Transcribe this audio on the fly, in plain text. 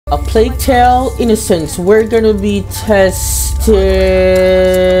A Plague Tale, Innocence. We're gonna be testing,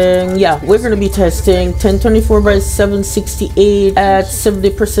 we're gonna be testing 1024 by 768 at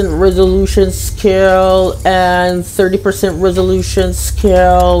 70% resolution scale and 30% resolution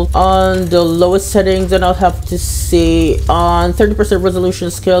scale on the lowest settings, and I'll have to say on 30%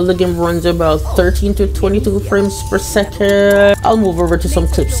 resolution scale the game runs about 13 to 22 frames per second. I'll move over to some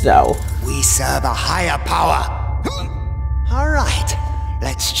clips now. We serve a higher power. All right.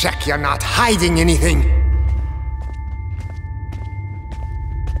 Let's check you're not hiding anything.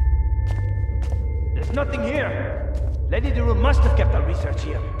 There's nothing here. Lady Duru must have kept our research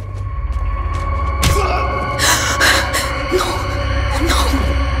here. No,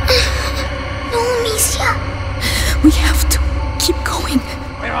 Amicia. We have to keep going.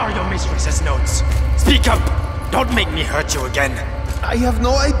 Where are your mistress's notes? Speak up! Don't make me hurt you again. I have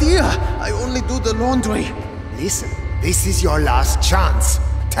no idea. I only do the laundry. Listen, this is your last chance.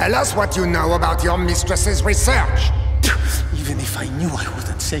 Tell us what you know about your mistress's research. Even if I knew, I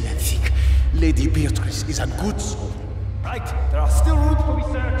wouldn't say anything. Lady Beatrice is a good soul. Right, there are still rooms for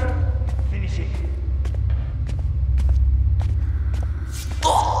research. Finish it.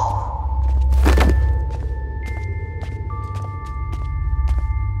 Well.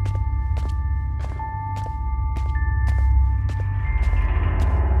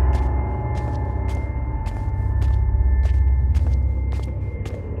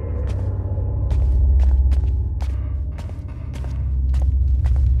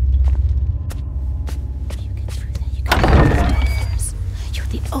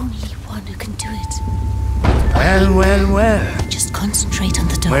 Just concentrate on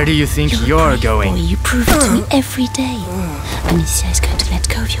the door. Where do you think you're going? Boy, you prove it to me every day. Amicia is going to let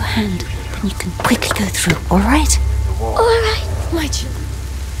go of your hand. Then you can quickly go through, alright? Alright, my children.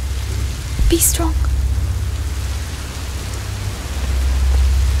 Be strong.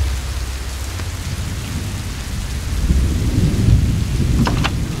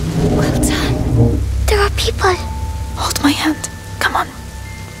 Well done. There are people. Hold my hand. Come on.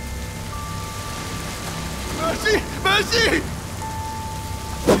 Mercy! Mercy!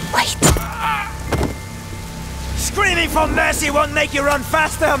 Wait. Screaming for mercy won't make you run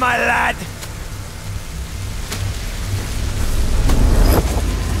faster, my lad!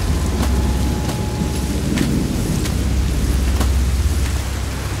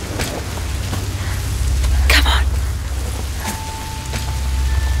 Come on.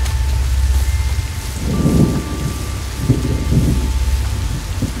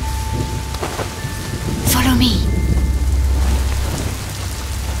 Follow me.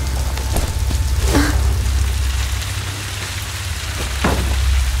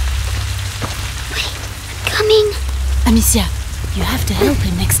 Amicia, you have to help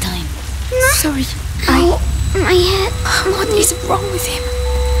him next time. Sorry, my head. What is wrong with him?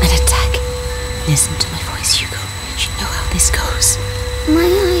 An attack. Listen to my voice, Hugo. You know how this goes. My